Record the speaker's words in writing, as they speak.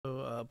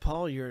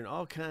Paul, you're in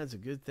all kinds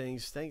of good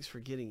things. Thanks for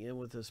getting in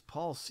with us.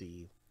 Paul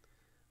C.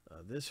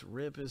 This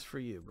rip is for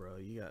you, bro.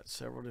 You got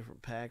several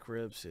different pack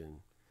rips, and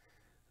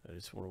I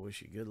just want to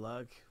wish you good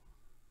luck.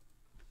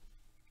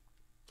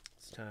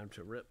 It's time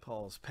to rip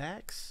Paul's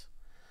packs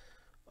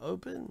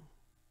open.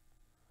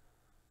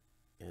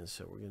 And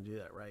so we're going to do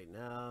that right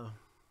now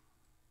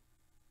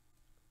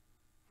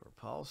for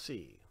Paul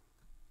C.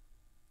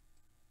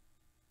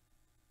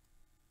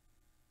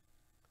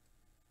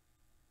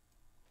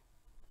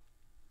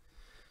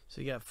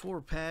 So you got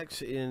 4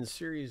 packs in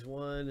Series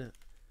 1.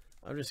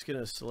 I'm just going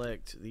to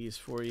select these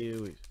for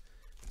you.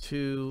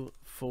 2,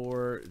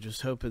 4,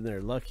 just hoping they're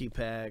lucky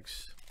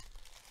packs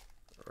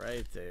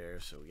right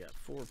there. So we got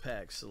 4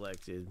 packs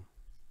selected.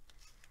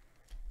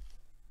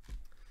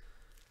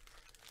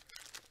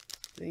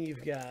 Then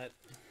you've got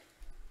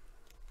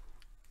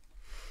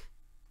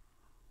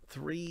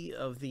 3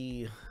 of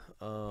the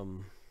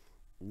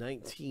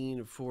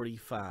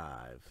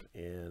 1945,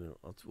 and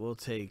we'll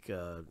take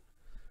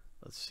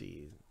let's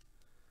see,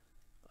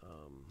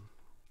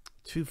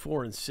 2,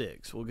 4, and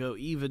 6. We'll go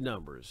even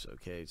numbers.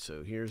 Okay,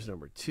 so here's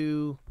number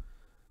 2,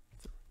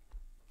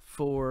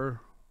 4,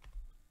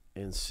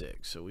 and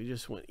 6. So we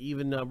just went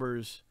even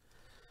numbers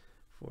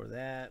for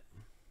that.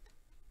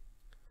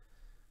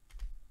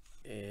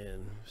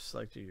 And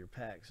selected your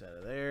packs out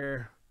of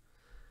there.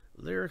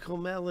 Lyrical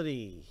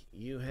Melody,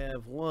 you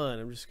have 1.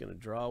 I'm just going to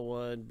draw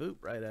 1. Boop,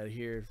 right out of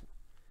here.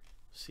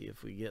 See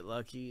if we get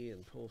lucky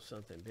and pull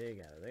something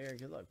big out of there.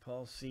 Good luck,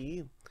 Paul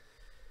C.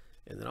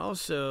 And then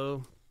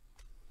also,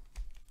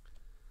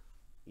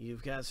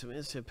 you've got some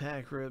instant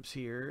pack rips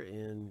here,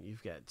 and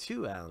you've got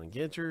 2 Allen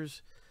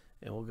Ginters,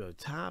 and we'll go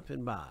top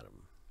and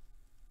bottom.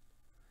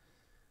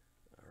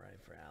 All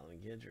right, for Allen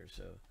Ginter.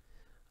 So,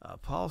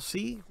 Paul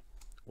C.,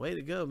 way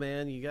to go,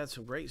 man. You got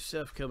some great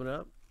stuff coming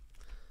up.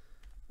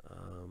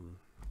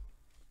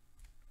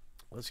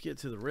 Let's get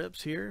to the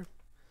rips here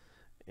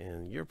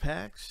and your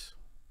packs.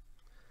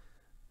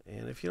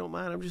 And if you don't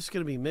mind, I'm just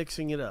going to be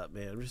mixing it up,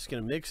 man. I'm just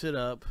going to mix it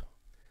up.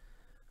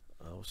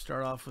 We'll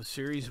start off with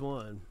Series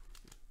 1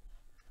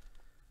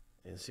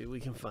 and see what we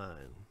can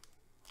find.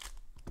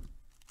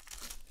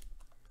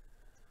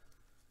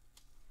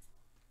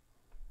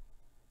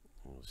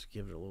 Let's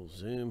give it a little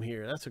zoom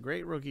here. That's a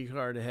great rookie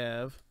card to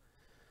have.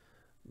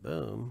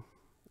 Boom.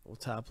 We'll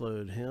top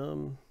load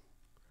him.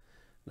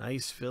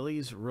 Nice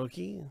Phillies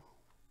rookie.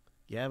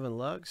 Gavin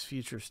Lux,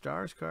 Future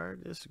Stars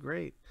card. This is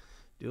great.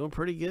 Doing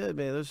pretty good,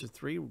 man. Those are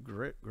 3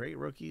 great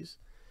rookies.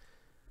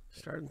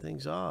 Starting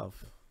things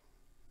off.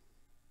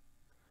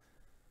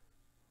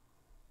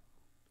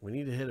 We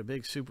need to hit a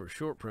big super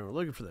short print. We're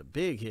looking for the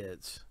big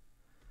hits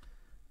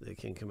that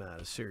can come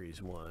out of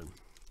Series 1.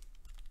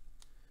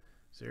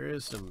 So there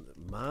is some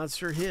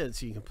monster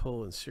hits you can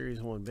pull in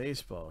Series 1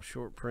 baseball.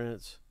 Short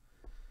prints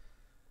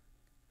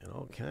and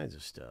all kinds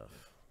of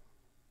stuff.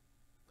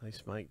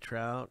 Nice Mike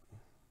Trout.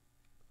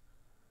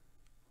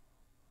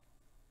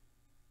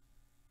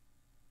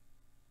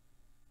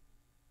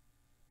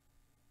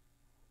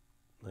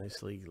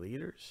 Nice league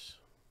leaders.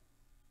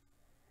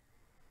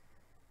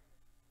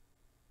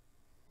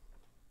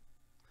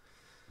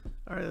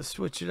 All right, let's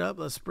switch it up.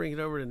 Let's bring it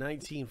over to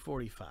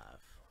 1945.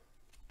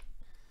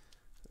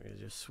 We're gonna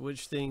just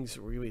switch things.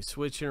 We're gonna be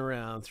switching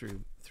around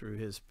through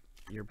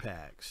your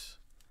packs,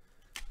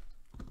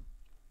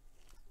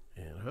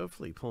 and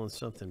hopefully pulling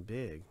something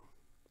big.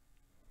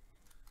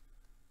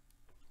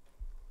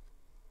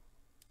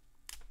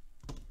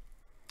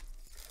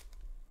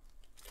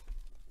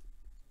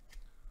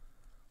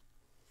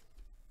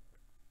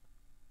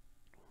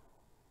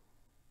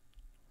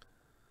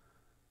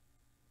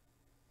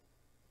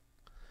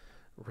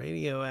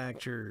 Radio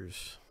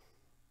actors.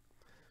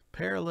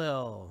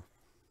 Parallel.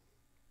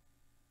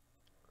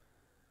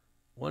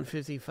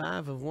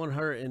 155 of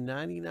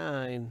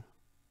 199.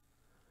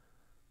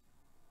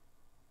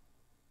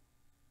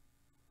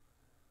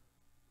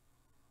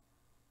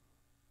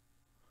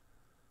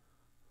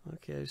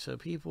 Okay, so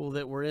people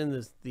that were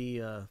in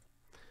the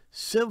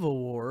Civil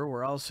War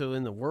were also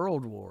in the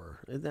World War.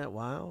 Isn't that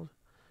wild?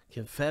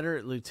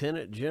 Confederate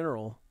Lieutenant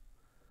General.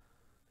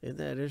 Isn't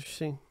that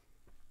interesting?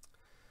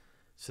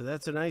 So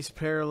that's a nice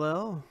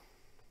parallel.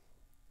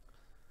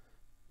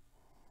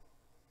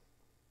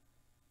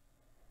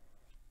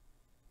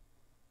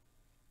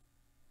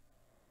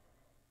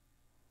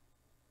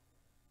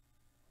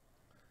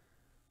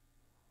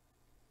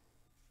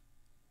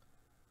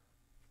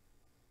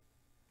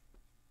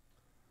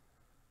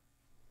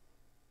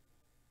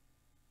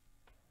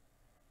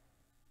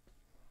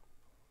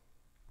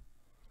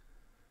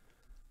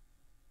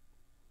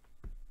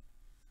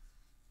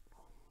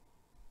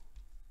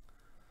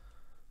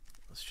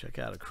 Let's check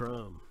out a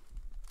Chrome.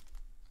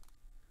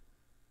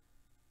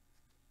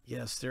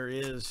 Yes, there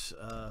is.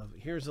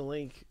 Here's a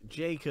link,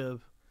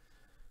 Jacob,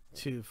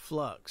 to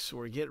Flux.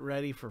 We're getting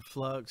ready for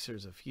Flux.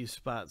 There's a few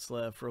spots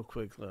left. Real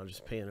quickly, I'll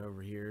just pan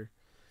over here.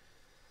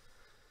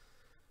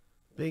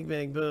 Bing,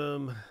 bang,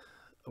 boom.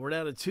 We're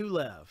down to 2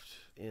 left,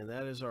 and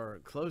that is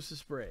our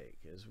closest break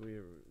as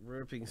we're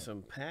ripping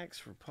some packs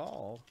for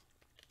Paul.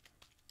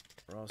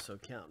 We're also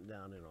counting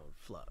down in on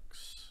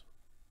Flux.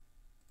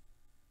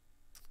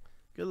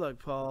 Good luck,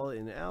 Paul.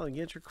 And Alan,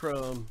 get your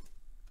chrome.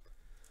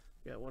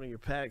 Got one of your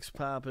packs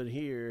popping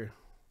here.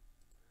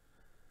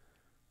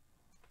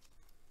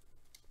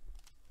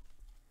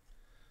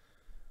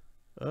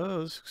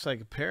 Oh, this looks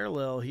like a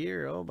parallel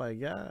here. Oh my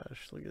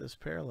gosh, look at this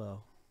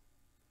parallel.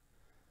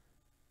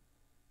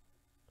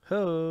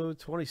 Oh,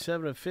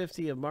 27 of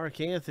 50 of Mark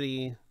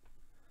Anthony.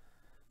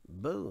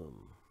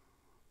 Boom.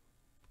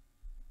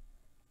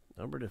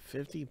 Number to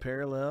 50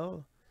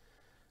 parallel.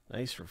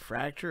 Nice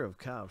refractor of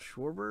Kyle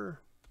Schwarber.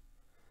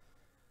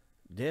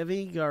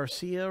 Devi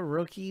Garcia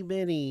rookie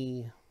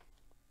mini.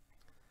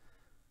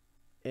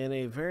 And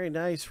a very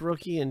nice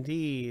rookie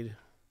indeed.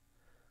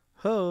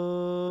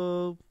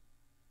 Ho!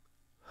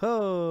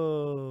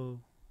 Ho!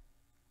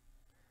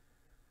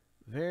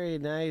 Very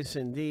nice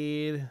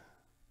indeed.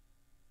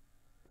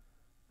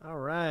 All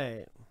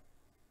right.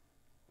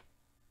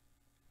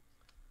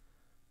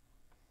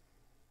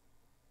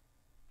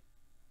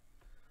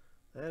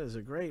 That is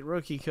a great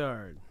rookie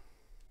card.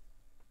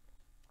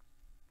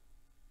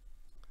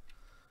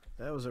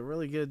 That was a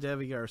really good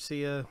Devi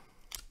Garcia.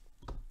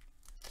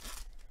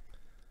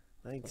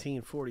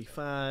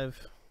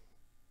 1945.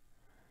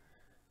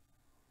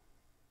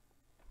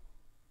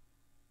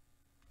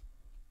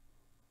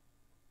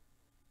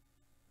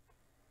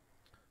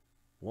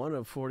 One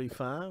of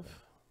 45.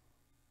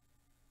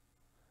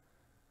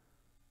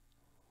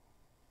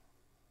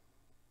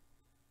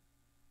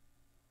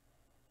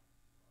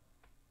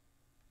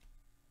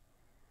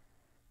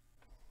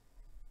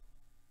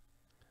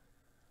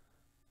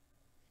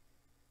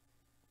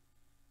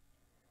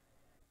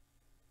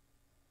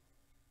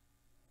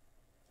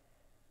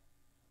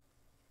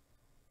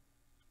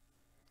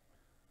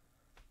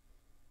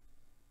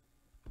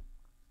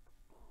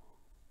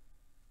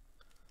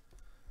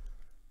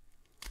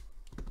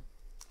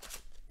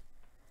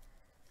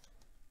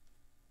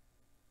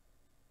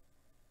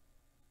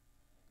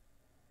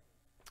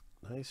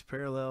 Nice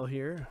parallel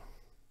here.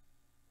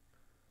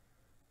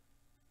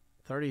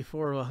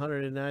 34 of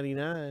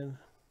 199.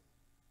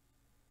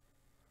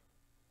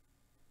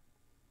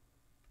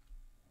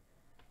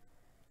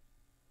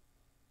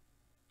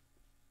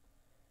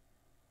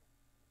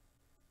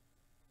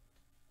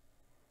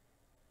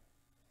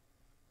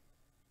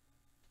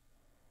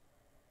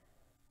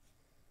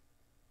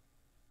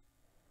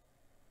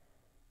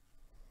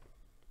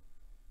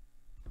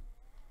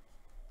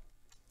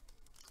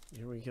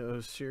 Here we go,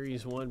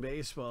 Series 1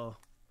 baseball.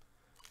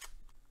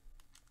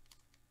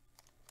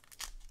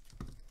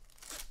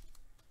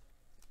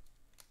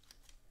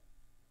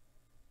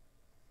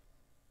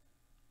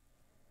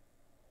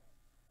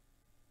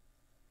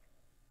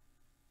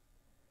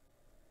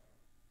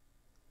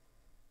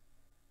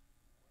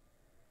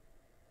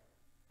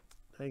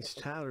 Thanks,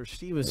 Tyler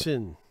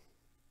Stevenson.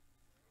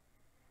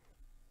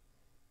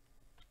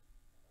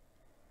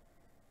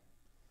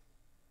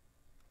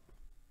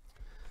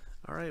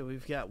 All right,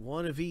 we've got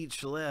one of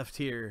each left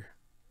here.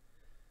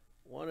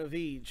 One of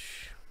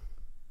each.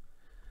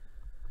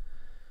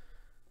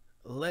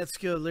 Let's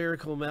go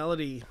Lyrical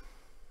Melody.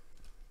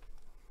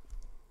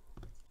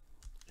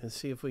 And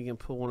see if we can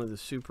pull one of the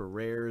super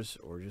rares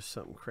or just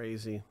something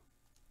crazy.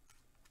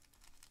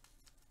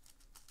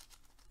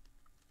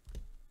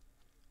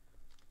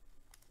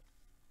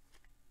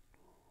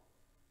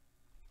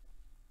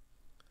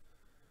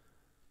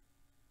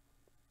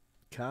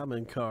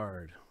 Common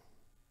card.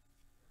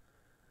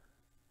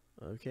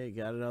 Okay,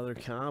 got another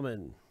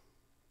common.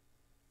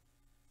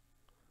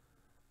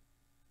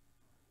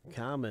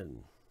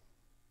 Common.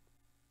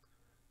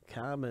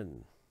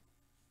 Common.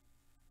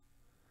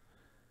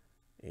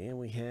 And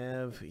we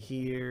have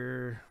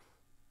here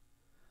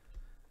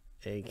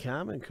a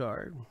common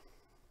card.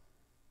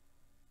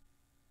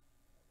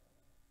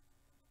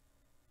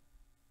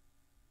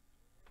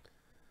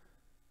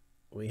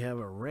 We have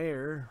a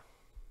rare.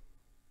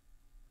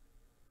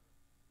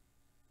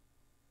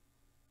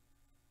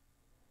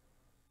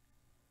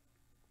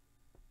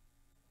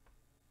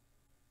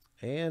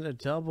 And a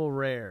double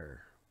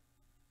rare.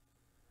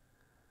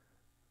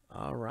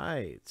 All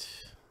right.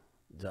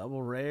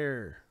 Double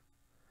rare.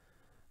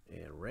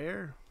 And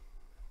rare.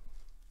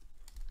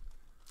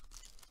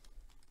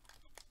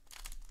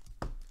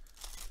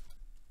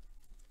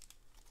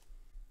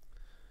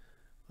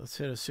 Let's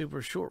hit a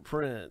super short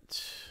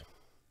print.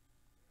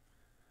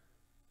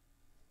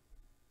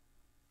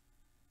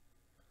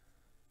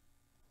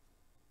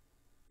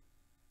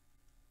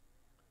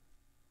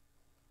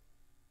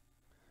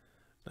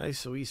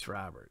 Nice Luis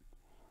Robert.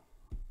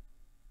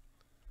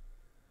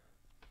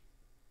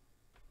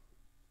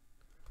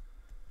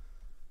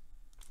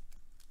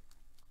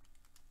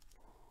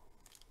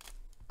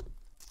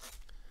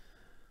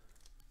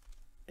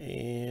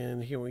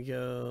 And here we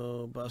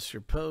go,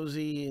 Buster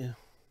Posey.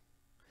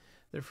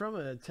 They're from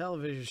a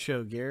television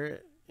show,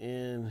 Garrett,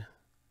 and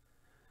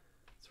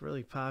it's a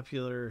really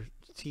popular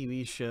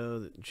TV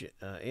show,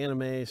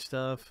 anime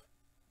stuff.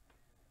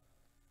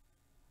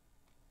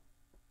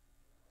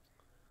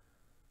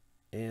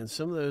 And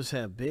some of those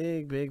have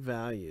big, big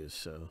values,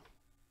 so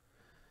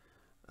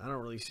I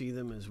don't really see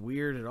them as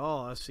weird at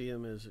all. I see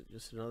them as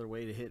just another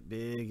way to hit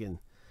big, and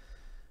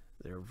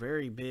they're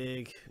very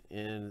big.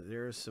 And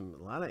there's a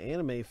lot of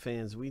anime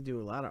fans. We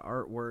do a lot of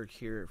artwork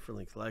here at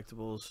Friendly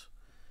Collectibles.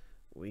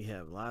 We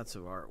have lots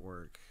of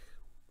artwork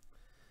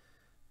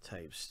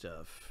type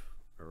stuff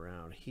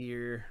around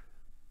here.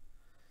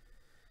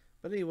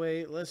 But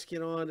anyway, let's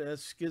get on.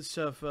 That's good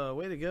stuff.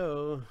 Way to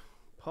go,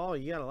 Paul.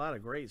 You got a lot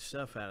of great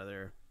stuff out of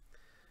there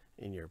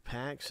in your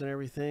packs and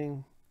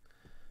everything.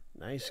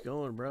 Nice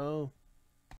going, bro.